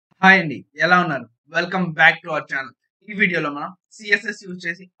Hi అండి. ఎలా ఉన్నారు? Welcome back to our channel. ఈ వీడియోలో మనం సీఎస్ఎస్ యూజ్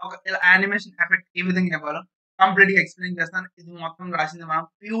చేసి ఒక ఇలా యానిమేషన్ ఎఫెక్ట్ ఏ విధంగా ఇవ్వాలో కంప్లీట్‌గా ఎక్స్‌ప్లెయిన్ చేస్తాను. ఇది మొత్తం రాసింది మనం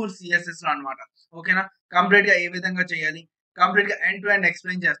ప్యూర్ సీఎస్ఎస్‌లో అన్నమాట. ఓకేనా? కంప్లీట్‌గా ఏ విధంగా చేయాలి? కంప్లీట్‌గా ఎండ్ టు ఎండ్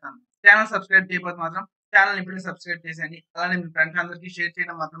ఎక్స్‌ప్లెయిన్ చేస్తాను. ఛానల్ సబ్స్క్రైబ్ చేయకపోతే మాత్రం ఛానల్‌ని ఇప్పుడే సబ్స్క్రైబ్ చేసేయండి. అలానే మీ ఫ్రెండ్స్ అందరికి షేర్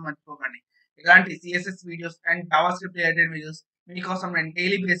చేయడం మాత్రం మర్చిపోకండి. ఇలాంటి CSS videos and JavaScript related videos మీకోసం నేను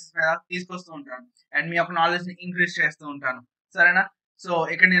డైలీ బేసిస్ మీద తీసుకొస్తూ ఉంటాను. అండ్ మీ యొక్క నాలెడ్జ్‌ని ఇంక్రీజ్ చేస్తూ ఉంటాను. సరేనా? సో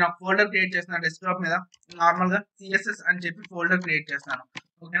ఇక్కడ నేను ఒక ఫోల్డర్ క్రియేట్ చేస్తున్నాను డెస్క్టాప్ మీద. నార్మల్‌గా సీఎస్ఎస్ అని చెప్పి ఫోల్డర్ క్రియేట్ చేస్తాను.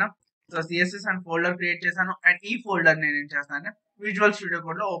 ఓకేనా? సో సీఎస్ఎస్ అని ఫోల్డర్ క్రియేట్ చేశాను. అండ్ ఈ ఫోల్డర్ నేనేం చేస్తానంటే విజువల్ స్టూడియో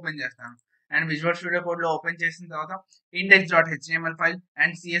కోడ్‌లో ఓపెన్ చేస్తాను. అండ్ విజువల్ స్టూడియో కోడ్‌లో ఓపెన్ చేసిన తర్వాత index.html ఫైల్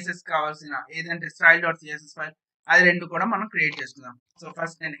అండ్ సీఎస్ఎస్ కావాల్సిన ఏదంటే style.css ఫైల్ అది 2 కూడా మనం క్రియేట్ చేసుకుందాం. సో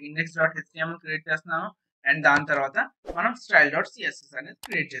ఫస్ట్ నేను index.html క్రియేట్ చేస్తున్నాను. అండ్ దాని తర్వాత మనం style.css అనేది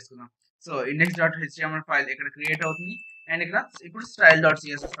క్రియేట్ చేసుకుందాం. సో index.html ఫైల్ ఇక్కడ క్రియేట్ అవుతుంది. అండ్ ఇక్కడ ఇప్పుడు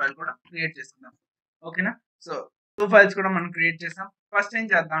style.css ఫైల్ కూడా క్రియేట్ చేసుకుందాం. ఓకేనా? సో 2 ఫైల్స్ కూడా మనం క్రియేట్ చేసాం. ఫస్ట్ ఏం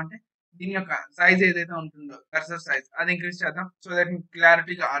చేద్దాం అంటే దీని యొక్క సైజ్ ఏదైతే ఉంటుందో కర్సర్ సైజ్ అది ఇంక్రీజ్ చేద్దాం. సో దట్ మీకు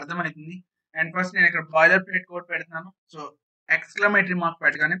క్లారిటీగా అర్థమవుతుంది. అండ్ ఫస్ట్ నేను ఇక్కడ బాయిలర్ ప్లేట్ కోడ్ పెడుతున్నాను. సో ఎక్స్క్లమేటరీ మార్క్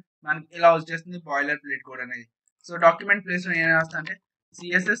పెట్టగానే మనకి ఇలా వచ్చేస్తుంది బాయిలర్ ప్లేట్ కోడ్ అనేది. సో డాక్యుమెంట్ ప్లేస్ లో ఏం రాస్తాను అంటే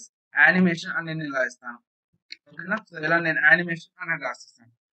సిఎస్ఎస్ యానిమేషన్ అని నేను ఇలా ఇస్తాను. ఓకేనా? సో ఇలా నేను యానిమేషన్ అనేది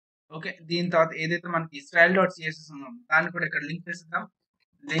రాసిస్తాను. ఓకే. దీని తర్వాత ఏదైతే మనకి style.css ఉందో దాన్ని కూడా ఇక్కడ లింక్ చేసేద్దాం.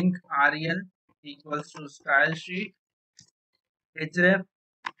 Link rel equals to style sheet href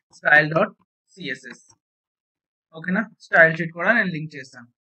style.css. ఓకేనా? స్టైల్ షీట్ కూడా నేను లింక్ చేస్తాను.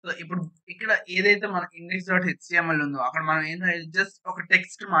 సో ఇప్పుడు ఇక్కడ ఏదైతే మన index.html ఉందో అక్కడ మనం ఏం రాయాలి జస్ట్ ఒక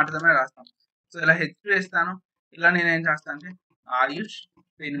టెక్స్ట్ మాత్రమే రాస్తాం. సో ఇలా h2 ఇస్తాను. ఇలా నేను ఏం చేస్తాను అంటే ఆయుష్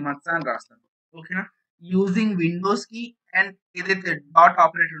పెనుmatsa అని రాస్తాను. ఓకేనా? యూజింగ్ విండోస్ కి అండ్ ఏదైతే డాట్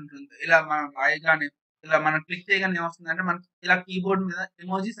ఆపరేటర్ ఉంటుందో ఇలా మనం రాయగానే ఇలా మనం క్లిక్ చేయగానే ఏమొస్తుందంటే మనకి ఇలా కీబోర్డ్ మీద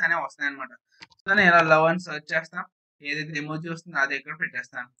ఎమోజీస్ అనేవి వస్తాయన్నమాట. సో నేను ఇలా లవ్ అని సెర్చ్ చేస్తాను. ఏదైతే ఎమోజీ వస్తుందో అది ఎక్కడ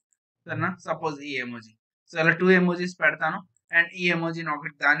పెట్టేస్తాను. సరేనా? సపోజ్ ఈ ఎమోజీ. సో ఇలా 2 ఎమోజీస్ పెడతాను. అండ్ ఈ ఎమోజీని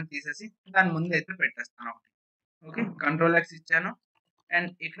ఒకటి దానికి తీసేసి దాని ముందు అయితే పెట్టేస్తాను ఒకటి. ఓకే. కంట్రోల్ ఎక్స్ ఇచ్చాను. అండ్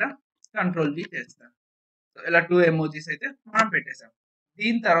ఇక్కడ కంట్రోల్ వి చేస్తాను. సో ఇలా 2 ఎమోజీస్ అయితే మనం పెట్టేసాం.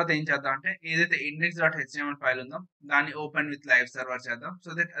 దీని తర్వాత ఏం చేద్దాం అంటే ఏదైతే index.html ఫైల్ ఉందో దాన్ని ఓపెన్ విత్ లైవ్ సర్వర్ చేద్దాం. సో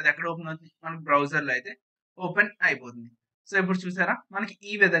దట్ అది ఎక్కడ ఓపెన్ అవుతుంది మనకి బ్రౌజర్‌లో అయితే ఓపెన్ అయిపోతుంది. సో ఇప్పుడు చూసారా మనకి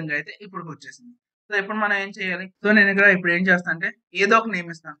ఈ విధంగా అయితే ఇప్పటికి వచ్చేసింది. సో ఇప్పుడు మనం ఏం చేయాలి? సో నేను ఇక్కడ ఇప్పుడు ఏం చేస్తా అంటే ఏదో ఒక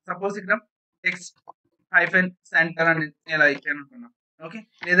నేమ్ ఇస్తాను. సపోజ్ ఇక్కడ టెక్స్ట్ హైఫెన్ సెంటర్ అని ఇలా ఇచ్చాను అనుకున్నాం. ఓకే.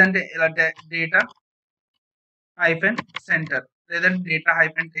 లేదంటే ఇలా డేటా హైఫెన్ సెంటర్ లేదంటే డేటా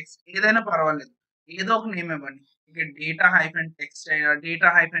హైఫెన్ టెక్స్ట్ ఏదైనా పర్వాలేదు. ఏదో ఒక నేమ్ ఇవ్వండి. ఇక డేటా హైఫెన్ టెక్స్ట్ అయినా, డేటా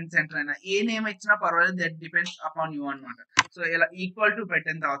హైఫెన్ సెంటర్ అయినా ఏ నేమ్ ఇచ్చినా పర్వాలేదు. దట్ డిపెండ్స్ అపాన్ యూ అన్నమాట. సో ఇలా ఈక్వల్ టు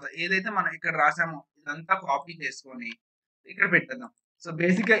పెట్టిన తర్వాత ఏదైతే మనం ఇక్కడ రాసామో ఇదంతా కాపీ చేసుకొని ఇక్కడ పెట్టేద్దాం. సో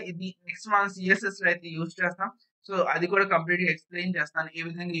బేసిక్‌గా ఇది నెక్స్ట్ మనం సీఎస్ఎస్‌లో అయితే యూజ్ చేస్తాం. సో అది కూడా కంప్లీట్‌గా ఎక్స్‌ప్లెయిన్ చేస్తాను. ఏ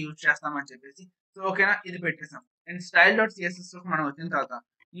విధంగా యూజ్ చేస్తాం అని చెప్పేసి. సో ఓకేనా? ఇది పెట్టేసాం. అండ్ style.cssలోకి మనం వచ్చిన తర్వాత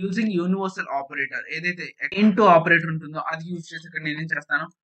యూజింగ్ యూనివర్సల్ ఆపరేటర్ ఏదైతే ఇంటూ ఆపరేటర్ ఉంటుందో అది యూజ్ చేసి ఇక్కడ నేనేం చేస్తాను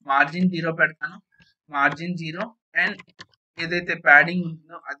మార్జిన్ 0 పెడతాను. మార్జిన్ 0 అండ్ ఏదైతే ప్యాడింగ్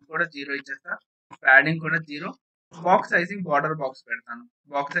ఉంటుందో అది కూడా 0 ఇచ్చేస్తా. ప్యాడింగ్ కూడా 0. బాక్స్ సైజింగ్ బార్డర్ బాక్స్ పెడతాను.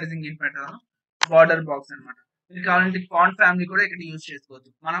 బాక్స్ సైజింగ్ ఏం పెడతాను? బార్డర్ బాక్స్ అన్నమాట. మీకు కావాలంటే ఫాంట్ ఫ్యామిలీ కూడా ఇక్కడ యూజ్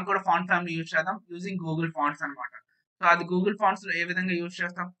చేసుకోవచ్చు. మనం కూడా ఫాంట్ ఫ్యామిలీ యూజ్ చేద్దాం యూజింగ్ గూగుల్ ఫాంట్స్ అన్నమాట. సో అది గూగుల్ ఫాంట్స్‌లో ఏ విధంగా యూజ్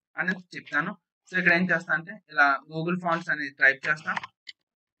చేస్తాం అనేది చెప్తాను. సో ఇక్కడ ఏం చేస్తా అంటే ఇలా గూగుల్ ఫాంట్స్ అనేది టైప్ చేస్తా.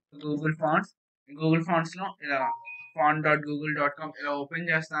 Google fonts. గూగుల్ ఫాంట్స్‌లో ఇలా font.google.com ఇలా ఓపెన్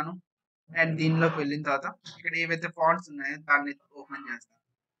చేస్తాను. అండ్ దీనిలోకి వెళ్ళిన తర్వాత ఇక్కడ ఏవైతే ఫాంట్స్ ఉన్నాయో దాన్ని ఓపెన్ చేస్తాను.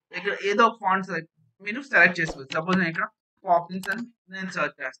 ఇక్కడ ఏదో ఒక ఫాంట్స్ మీరు సెలెక్ట్ చేసుకోవచ్చు. సపోజ్ నేను ఇక్కడ పాపిన్స్ అని నేను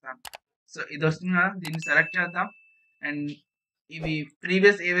సెర్చ్ చేస్తాను. సో ఇది వస్తుంది కదా దీన్ని సెలెక్ట్ చేద్దాం. అండ్ ఇవి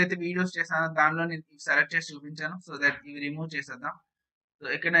ప్రీవియస్ ఏవైతే వీడియోస్ చేశానో దానిలో నేను సెలెక్ట్ చేసి చూపించాను. సో దట్ ఇవి రిమూవ్ చేసేద్దాం. సో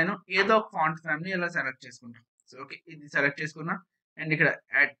ఇక్కడ నేను ఏదో ఒక ఫాంట్ ఫ్యామిలీ ఇలా సెలెక్ట్ చేసుకుంటాను. సో ఓకే ఇది సెలెక్ట్ చేసుకున్నా. అండ్ ఇక్కడ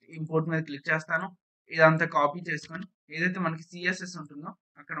యాడ్ ఇంపోర్ట్ మీద క్లిక్ చేస్తాను. ఇదంతా కాపీ చేసుకొని ఏదైతే మనకి సిఎస్ఎస్ ఉంటుందో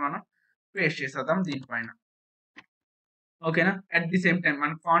అక్కడ మనం పేస్ట్ చేసేద్దాం దీనిపైన. ఓకేనా? అట్ ది సేమ్ టైమ్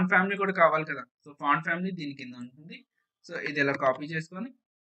మనకు ఫాంట్ ఫ్యామిలీ కూడా కావాలి కదా! సో ఫాంట్ ఫ్యామిలీ దీని కింద ఉంటుంది. సో ఇది ఇలా కాపీ చేసుకొని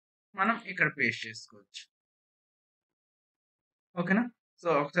మనం ఇక్కడ పేస్ట్ చేసుకోవచ్చు. ఓకేనా? సో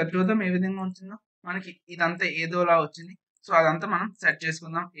ఒకసారి చూద్దాం ఏ విధంగా వచ్చిందో. మనకి ఇదంతా ఏదోలా వచ్చింది. సో అదంతా మనం సెట్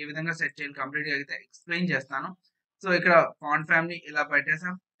చేసుకుందాం. ఏ విధంగా సెట్ చేయాలి కంప్లీట్‌గా అయితే ఎక్స్‌ప్లెయిన్ చేస్తాను. సో ఇక్కడ ఫాంట్ ఫ్యామిలీ ఇలా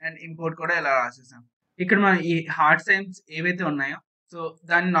పెట్టేసాం. అండ్ ఇంపోర్ట్ కూడా ఇలా రాసేసాం. ఇక్కడ మనం ఈ హార్ట్ సైన్స్ ఏవైతే ఉన్నాయో సో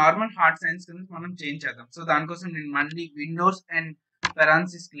దాన్ని నార్మల్ హార్ట్ సైన్స్ కింద మనం చేంజ్ చేద్దాం. సో దానికోసం నేను మళ్ళీ విండోస్ అండ్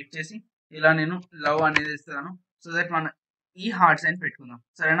పెరాన్సిస్ క్లిక్ చేసి ఇలా నేను లవ్ అనేది ఇస్తాను. సో దట్ మనం ఈ హార్ట్ సైన్ పెట్టుకుందాం.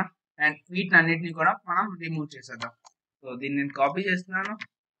 సరేనా? అండ్ వీటన్నిటిని కూడా మనం రిమూవ్ చేసేద్దాం. సో దీన్ని నేను కాపీ చేస్తున్నాను.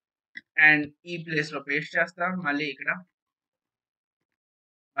 అండ్ ఈ ప్లేస్ లో పేస్ట్ చేస్తా. మళ్ళీ ఇక్కడ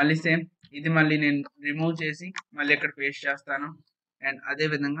మళ్ళీ సేమ్ ఇది మళ్ళీ నేను రిమూవ్ చేసి మళ్ళీ ఇక్కడ పేస్ట్ చేస్తాను. అండ్ అదే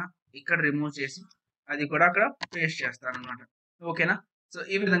విధంగా ఇక్కడ రిమూవ్ చేసి అది కూడా అక్కడ పేస్ట్ చేస్తాను అనమాట. ఓకేనా? సో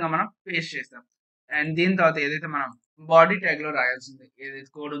ఈ విధంగా మనం పేస్ట్ చేస్తాం. అండ్ దీని తర్వాత ఏదైతే మనం బాడీ ట్యాగ్ లో రాయాల్సింది ఏదైతే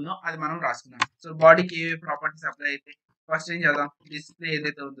కోడ్ ఉందో అది మనం రాసుకుందాం. సో బాడీకి ఏ ప్రాపర్టీస్ అప్లై అయితే ఫస్ట్ ఏం చేద్దాం, డిస్ప్లే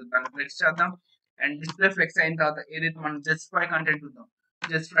ఏదైతే ఉందో దాన్ని ఫ్లెక్స్ చేద్దాం. అండ్ డిస్ప్లే ఫ్లెక్స్ అయిన తర్వాత ఏదైతే మనం జస్టిఫై కంటెంట్ ఉందో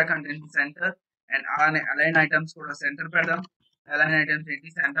జస్టిఫై కంటెంట్ సెంటర్ అండ్ అలానే అలైన్ ఐటమ్స్ కూడా సెంటర్ పెడదాం. అలైన్ ఐటమ్స్ ఏంటి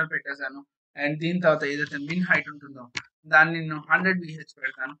సెంటర్ పెట్టేశాను. అండ్ దీని తర్వాత ఏదైతే మిన్ హైట్ ఉంటుందో దాన్ని నేను 100 BH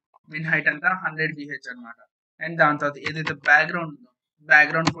పెడతాను. మిన్ హైట్ అంతా 100 BH అనమాట. అండ్ దాని తర్వాత ఏదైతే బ్యాక్గ్రౌండ్ ఉందో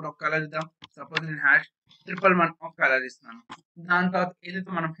బ్యాక్గ్రౌండ్ కూడా ఒక కలర్ ఇద్దాం. సపోజ్ నేను హ్యాష్ 111 ఒక కలర్ ఇస్తున్నాను. దాని తర్వాత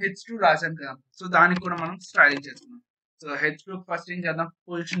ఏదైతే మనం H2 రాసాం కదా, సో దానికి కూడా మనం స్టైలింగ్ చేస్తున్నాం. సో H2 ఫస్ట్ ఏం చేద్దాం,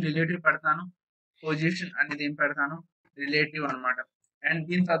 పొజిషన్ రిలేటివ్ పెడతాను. పొజిషన్ అనేది ఏం పెడతాను, రిలేటివ్ అనమాట. అండ్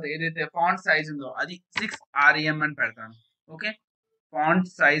దీని తర్వాత ఏదైతే ఫాంట్ సైజ్ ఉందో అది 6 REM అని పెడతాను. ఓకే, ఫాంట్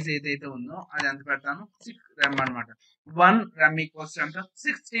సైజ్ ఏదైతే ఉందో అది ఎంత పెడతాను, 6 రెమ్ అనమాట. 1 రెమ్ ఈక్వల్స్ అంట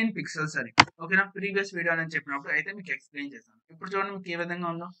 16 పిక్సెల్స్ అని. ఓకేనా? ప్రీవియస్ వీడియో నేను చెప్పినప్పుడు అయితే మీకు ఎక్స్ప్లెయిన్ చేశాను. ఇప్పుడు చూడండి మీకు ఏ విధంగా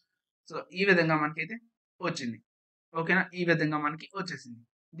ఉందో. సో ఈ విధంగా మనకైతే వచ్చింది. ఓకేనా? ఈ విధంగా మనకి వచ్చేసింది.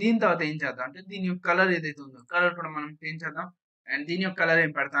 దీని తర్వాత ఏం చేద్దాం అంటే దీని యొక్క కలర్ ఏదైతే ఉందో కలర్ కూడా మనం ఏం చేద్దాం. అండ్ దీని యొక్క కలర్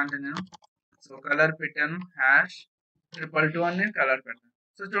ఏం పెడతా అంటే నేను సో కలర్ పెట్టాను హ్యాష్ 222 అని నేను కలర్ పెడతాను.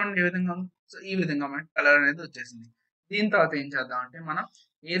 సో చూడండి ఏ విధంగా ఉంది. సో ఈ విధంగా మనకి కలర్ అనేది వచ్చేసింది. దీని తర్వాత ఏం చేద్దాం అంటే మనం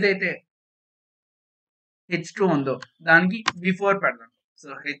ఏదైతే H2 ఉందో దానికి బిఫోర్ పెడదాం. సో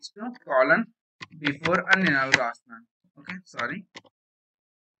H2 కాలన్ బిఫోర్ అని నేను అలా రాస్తున్నాను. Okay, sorry,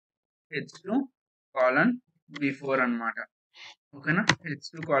 H2 colon before అనమాట. ఓకేనా?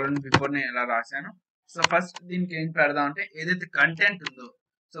 H2 కాలన్ బిఫోర్ నేను ఎలా రాశాను. సో ఫస్ట్ దీనికి ఏం పెడదాం అంటే ఏదైతే కంటెంట్ ఉందో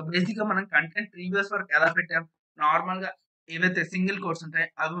సో బేసిక్ గా మనం కంటెంట్ ప్రీవియస్ వరకు ఎలా పెట్టాం, నార్మల్ గా ఏవైతే సింగిల్ కోర్స్ ఉంటాయో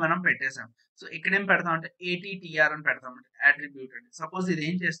అవి మనం పెట్టేసాం. సో ఇక్కడ ఏం పెడతాం అంటే ATTR అని పెడతాం అంటే అట్రిబ్యూట్ అంటే. సపోజ్ ఇది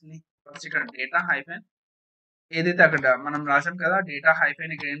ఏం చేస్తుంది, ఫస్ట్ ఇక్కడ డేటా హైఫెన్ ఏదైతే అక్కడ మనం రాసాం కదా డేటా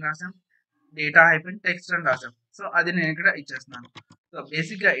హైఫెన్, ఇక్కడ ఏం రాసాం డేటా హైఫెన్ టెక్స్ట్ అని రాసాం. సో అది నేను ఇక్కడ ఇచ్చేస్తున్నాను. సో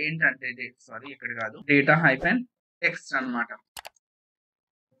బేసిక్ గా ఏంటంటే సారీ ఇక్కడ కాదు డేటా హైఫెన్ టెక్స్ట్ అనమాట.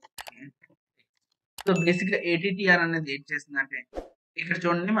 సో బేసిక్ గా ATTR అనేది ఏం చేస్తుందంటే ఇక్కడ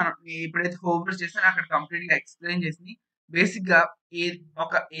చూడండి మనం ఎప్పుడైతే హోవర్స్ చేస్తానో అక్కడ కంప్లీట్ గా ఎక్స్ప్లెయిన్ చేసింది. బేసిక్ గా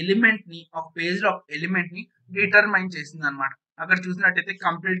ఒక ఎలిమెంట్ ని ఒక పేజ్ లో ఒక ఎలిమెంట్ ని డిటర్మైన్ చేసింది అనమాట. అక్కడ చూసినట్టయితే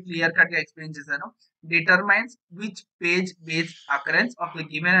కంప్లీట్ క్లియర్ కట్ గా ఎక్స్ప్లెయిన్ చేశారు. Determines which page based occurrence of the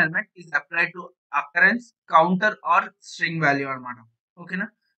given element is applied to occurrence counter are string value అనమాట. ఓకేనా?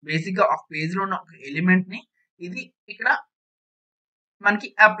 బేసిక్ గా ఒక పేజ్ లో ఉన్న ఒక ఎలిమెంట్ ని ఇది ఇక్కడ మనకి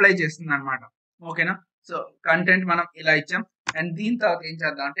అప్లై చేస్తుంది అనమాట. ఓకేనా? సో కంటెంట్ మనం ఇలా ఇచ్చాం. అండ్ దీని తర్వాత ఏం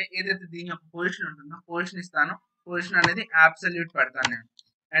చేద్దాం అంటే ఏదైతే దీని యొక్క పొజిషన్ ఉంటుందో పొజిషన్ ఇస్తాను. పొజిషన్ అనేది అబ్సల్యూట్ పెడతాను నేను.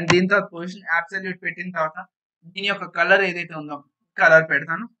 అండ్ దీని తర్వాత పొజిషన్ అబ్సల్యూట్ పెట్టిన తర్వాత దీని యొక్క కలర్ ఏదైతే ఉందో కలర్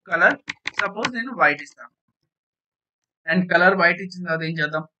పెడతాను. కలర్ సపోజ్ నేను వైట్ ఇస్తాను. అండ్ కలర్ వైట్ ఇచ్చిన తర్వాత ఏం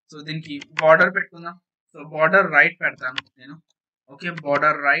చేద్దాం, సో దీనికి బార్డర్ పెట్టుకుందాం. సో బార్డర్ రైట్ పెడతాను నేను. ఓకే,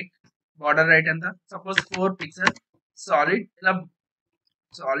 బార్డర్ రైట్ ఎంత, సపోజ్ 4 పిక్సెల్ సాలిడ్ ఇలా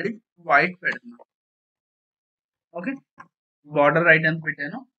సాలిడ్ వైట్ పెడుతున్నాం. ఓకే, బార్డర్ రైట్ ఎంత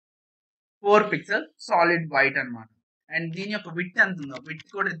పెట్టాను, 4 పిక్సెల్ సాలిడ్ వైట్ అనమాట. అండ్ దీని యొక్క విడ్త్ ఎంత ఉందో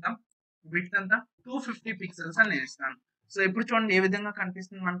విడ్త్ కూడా ఇద్దాం. విడ్త్ అంతా 250 పిక్సెల్స్ అని నేను ఇస్తాను. సో ఇప్పుడు చూడండి ఏ విధంగా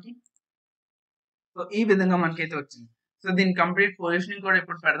కనిపిస్తుంది మనకి. సో ఈ విధంగా మనకైతే వచ్చింది. సో దీని కంప్లీట్ పొజిషనింగ్ కూడా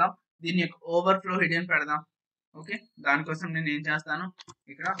ఇప్పుడు పెడదాం. దీని యొక్క ఓవర్ఫ్లో హిడెన్ పెడదాం. ఓకే, దానికోసం నేను ఏం చేస్తాను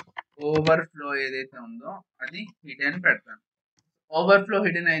ఇక్కడ ఓవర్ఫ్లో ఏదైతే ఉందో అది హిడెన్ పెడతాను. ఓవర్ఫ్లో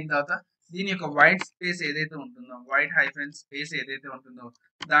హిడెన్ అయిన తర్వాత దీని యొక్క వైట్ స్పేస్ ఏదైతే ఉంటుందో వైట్ హైఫెన్ స్పేస్ ఏదైతే ఉంటుందో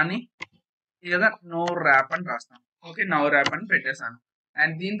దాన్ని ఇలా నో ర్యాప్ అని రాస్తాం. ఓకే, నో ర్యాప్ అని పెట్టేశాను.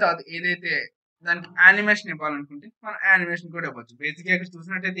 అండ్ దీని తర్వాత ఏదైతే దానికి యానిమేషన్ ఇవ్వాలనుకుంటే మనం యానిమేషన్ కూడా ఇవ్వచ్చు. బేసిక్గా ఇక్కడ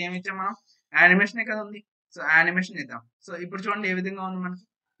చూసినట్టయితే ఏమి ఇచ్చాం మనం, యానిమేషనే కదా ఉంది. సో యానిమేషన్ ఇద్దాం. సో ఇప్పుడు చూడండి ఏ విధంగా ఉంది మనకి,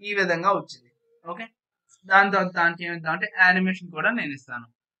 ఈ విధంగా వచ్చింది. ఓకే, దాని తర్వాత దానికి ఏమిద్దాం అంటే యానిమేషన్ కూడా నేను ఇస్తాను.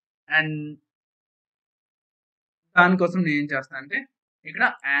 అండ్ దానికోసం నేను ఏం చేస్తాను అంటే ఇక్కడ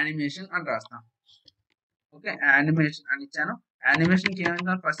యానిమేషన్ అని రాస్తాను. ఓకే, యానిమేషన్ అని ఇచ్చాను. యానిమేషన్కి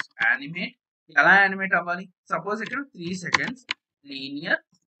ఏమైందా ఫస్ట్ యానిమేట్, ఎలా యానిమేట్ అవ్వాలి, సపోజ్ ఇక్కడ 3 సెకండ్స్ లీనియర్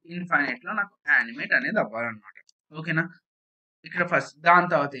ఇన్ఫైనైట్ లో నాకు యానిమేట్ అనేది అవ్వాలన్నమాట. ఓకేనా? ఇక్కడ ఫస్ట్ దాని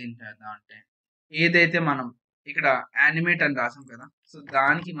తర్వాత ఏం చేద్దాం అంటే ఏదైతే మనం ఇక్కడ యానిమేట్ అని రాసాం కదా, సో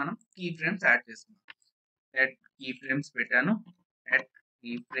దానికి మనం కీ ఫ్రేమ్స్ యాడ్ చేసుకుందాం. ఎట్ కీ ఫ్రేమ్స్ పెట్టాను. ఎట్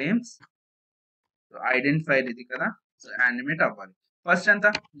కీ ఫ్రేమ్స్ ఐడెంటిఫైర్ ఇది కదా, సో యానిమేట్ అవ్వాలి. ఫస్ట్ ఎంత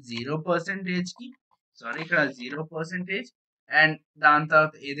 0% కి సారీ ఇక్కడ 0% అండ్ దాని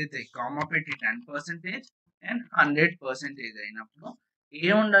తర్వాత ఏదైతే కామా పెట్టి 10% అండ్ 100% అయినప్పుడు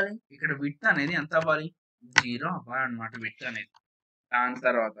ఏముండాలి ఇక్కడ విడ్త్ అనేది ఎంత అవ్వాలి 0 అవ్వాలన్నమాట విడ్త్ అనేది. దాని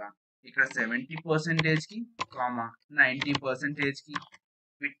తర్వాత ఇక్కడ 70%కి 90%కి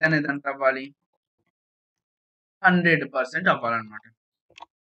విడ్త్ అనేది ఎంత అవ్వాలి 100% అవ్వాలన్నమాట.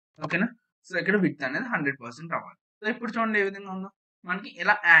 ఓకేనా. సో ఇక్కడ విడ్త్ అనేది 100% అవ్వాలి. సో ఇప్పుడు చూడండి ఏ విధంగా ఉందో మనకి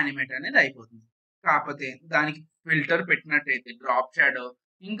ఇలా యానిమేట్ అనేది అయిపోతుంది. కాకపోతే దానికి ఫిల్టర్ పెట్టినట్టయితే డ్రాప్ షాడో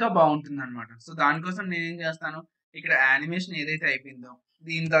ఇంకా బాగుంటుంది అనమాట. సో దానికోసం నేనేం చేస్తాను ఇక్కడ యానిమేషన్ ఏదైతే అయిపోయిందో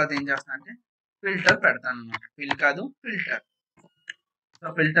దీని తర్వాత ఏం చేస్తాను అంటే ఫిల్టర్ పెడతాను అనమాట. ఫిల్ కాదు ఫిల్టర్.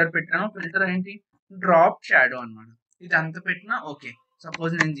 సో ఫిల్టర్ పెట్టాను. ఫిల్టర్ ఏంటి డ్రాప్ షాడో అనమాట. ఇది అంత పెట్టినా ఓకే.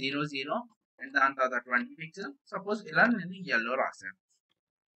 సపోజ్ నేను 0 అండ్ దాని తర్వాత 20 పిక్సెల్ సపోజ్ ఇలా నేను yellow రాశాను.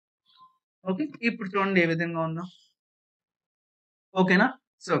 ఓకే ఇప్పుడు చూడండి ఏ విధంగా ఉందో. ఓకేనా.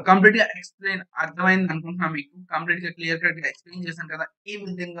 సో కంప్లీట్ గా ఎక్స్ప్లెయిన్ అర్థమైంది అనుకుంటున్నా మీకు. కంప్లీట్ గా క్లియర్ కట్ గా ఎక్స్ప్లెయిన్ చేశాను కదా ఈ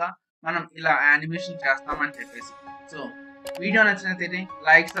విధంగా మనం ఇలా యానిమేషన్ చేస్తామని చెప్పేసి. సో వీడియో నచ్చినట్లయితే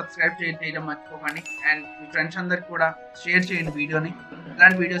లైక్ సబ్స్క్రైబ్ చేయడం మర్చిపోకండి అండ్ మీ ఫ్రెండ్స్ అందరికి కూడా షేర్ చేయండి వీడియోని.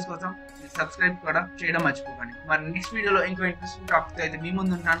 ఇలాంటి వీడియోస్ కోసం సబ్స్క్రైబ్ కూడా చేయడం మర్చిపోకండి. మరి నెక్స్ట్ వీడియోలో ఇంకో ఇంట్రెస్టింగ్ టాపిక్ అయితే మీ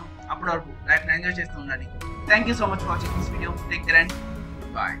ముందు ఉంటాను. అప్పటి వరకు లైఫ్ ఎంజాయ్ చేస్తూ ఉండండి. Thank you so much for watching this video. Take care and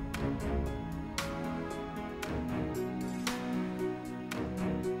bye.